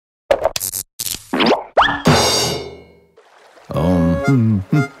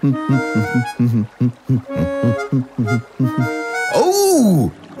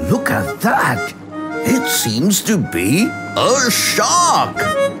Oh, look at that! It seems to be a shark!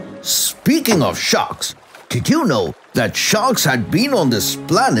 Speaking of sharks, did you know that sharks had been on this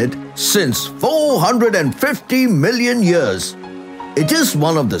planet since 450 million years? It is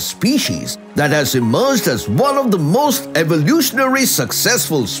one of the species that has emerged as one of the most evolutionary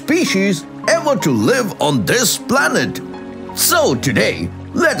successful species ever to live on this planet. So today,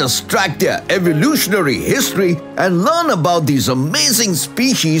 let us track their evolutionary history and learn about these amazing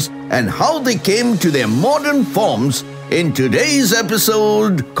species and how they came to their modern forms in today's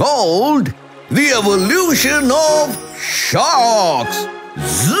episode called The Evolution of Sharks.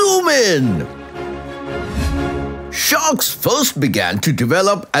 Zoom in! Sharks first began to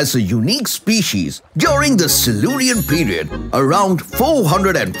develop as a unique species during the Silurian period around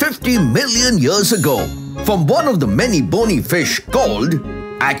 450 million years ago from one of the many bony fish called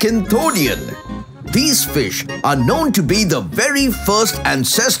Acanthodian. These fish are known to be the very first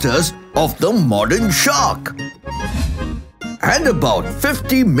ancestors of the modern shark. And about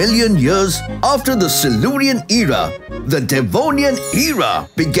 50 million years after the Silurian era, the Devonian era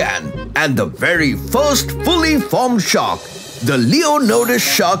began, and the very first fully formed shark, the Leonodus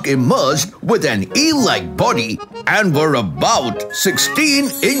shark, emerged with an eel-like body and were about 16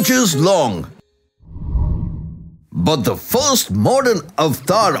 inches long. But the first modern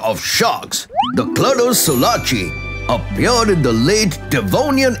avatar of sharks, the Cladosolaci, appeared in the late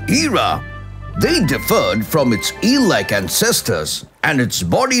Devonian era. They differed from its eel-like ancestors, and its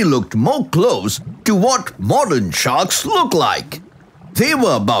body looked more close to what modern sharks look like. They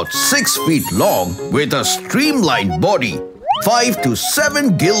were about 6 feet long with a streamlined body, 5 to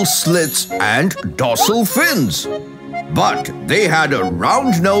 7 gill slits and dorsal fins. But they had a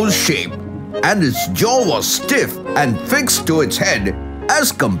round nose shape, and its jaw was stiff and fixed to its head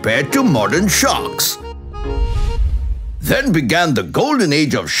as compared to modern sharks. Then began the golden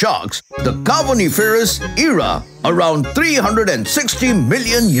age of sharks, the Carboniferous era, around 360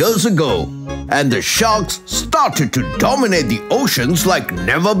 million years ago. And the sharks started to dominate the oceans like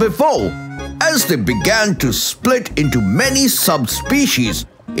never before, as they began to split into many subspecies,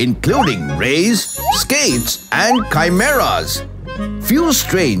 including rays, skates, and chimeras. Few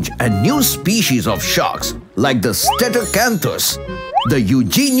strange and new species of sharks, like the Stetocanthus, the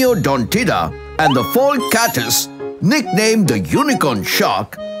Eugeniodontida, and the Folcatus, nicknamed the unicorn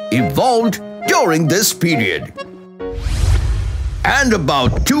shark, evolved during this period. And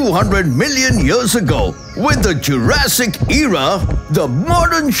about 200 million years ago, with the Jurassic era, the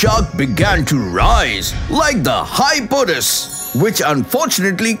modern shark began to rise, like the Hypodus, which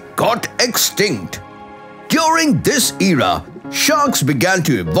unfortunately got extinct. During this era, sharks began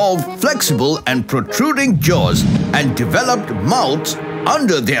to evolve flexible and protruding jaws and developed mouths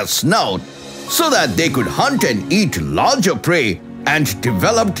under their snout, so that they could hunt and eat larger prey, and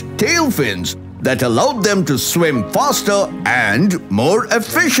developed tail fins that allowed them to swim faster and more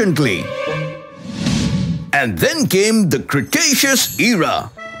efficiently. And then came the Cretaceous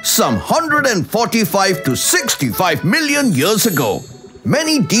era, some 145 to 65 million years ago.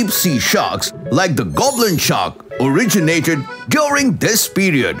 Many deep-sea sharks, like the goblin shark, originated during this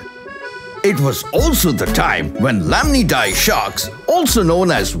period. It was also the time when lamnidae sharks, also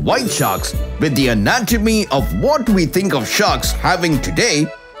known as white sharks, with the anatomy of what we think of sharks having today,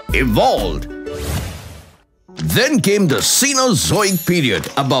 evolved. Then came the Cenozoic period,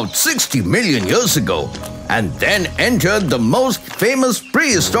 about 60 million years ago, and then entered the most famous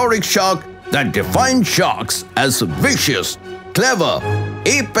prehistoric shark that defined sharks as vicious, clever,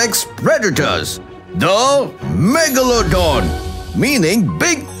 apex predators, the Megalodon, meaning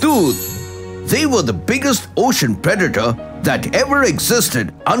big tooth. They were the biggest ocean predator that ever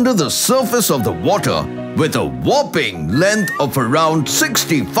existed under the surface of the water, with a whopping length of around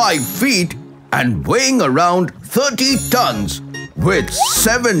 65 feet and weighing around 30 tons. With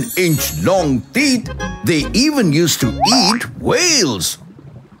 7-inch long teeth, they even used to eat whales.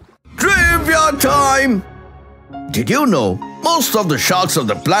 Trivia time! Did you know most of the sharks of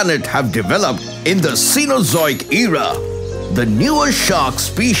the planet have developed in the Cenozoic era? The newest shark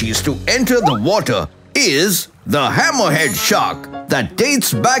species to enter the water is the hammerhead shark that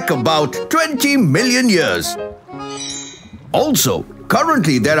dates back about 20 million years. Also,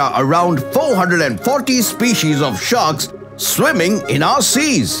 currently there are around 440 species of sharks swimming in our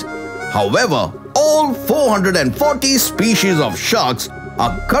seas. However, all 440 species of sharks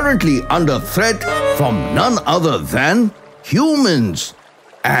are currently under threat from none other than humans.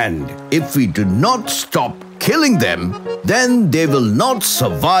 And if we do not stop killing them, then they will not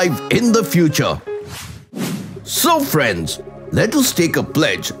survive in the future. So friends, let us take a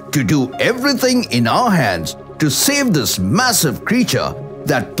pledge to do everything in our hands to save this massive creature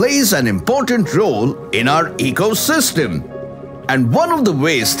that plays an important role in our ecosystem. And one of the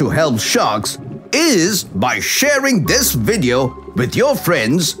ways to help sharks is by sharing this video with your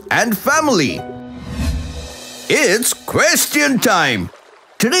friends and family. It's question time!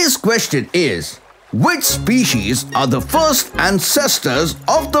 Today's question is, which species are the first ancestors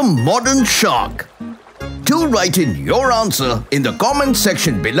of the modern shark? Do write in your answer in the comment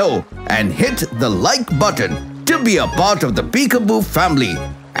section below and hit the like button to be a part of the Peekaboo family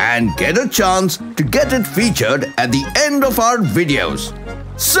and get a chance to get it featured at the end of our videos.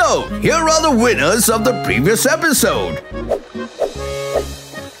 So, here are the winners of the previous episode.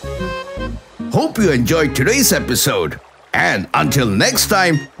 Hope you enjoyed today's episode. And until next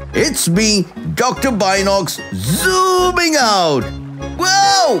time, it's me, Dr. Binocs, zooming out.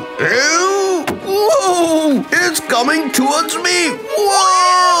 Whoa! Ew! Whoa! It's coming towards me!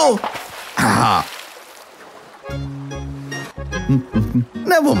 Whoa! Ah.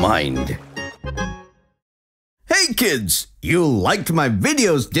 Never mind. Hey kids! You liked my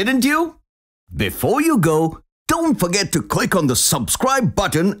videos, didn't you? Before you go, don't forget to click on the subscribe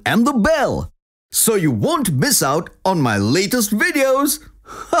button and the bell so you won't miss out on my latest videos.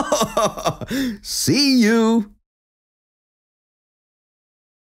 See you!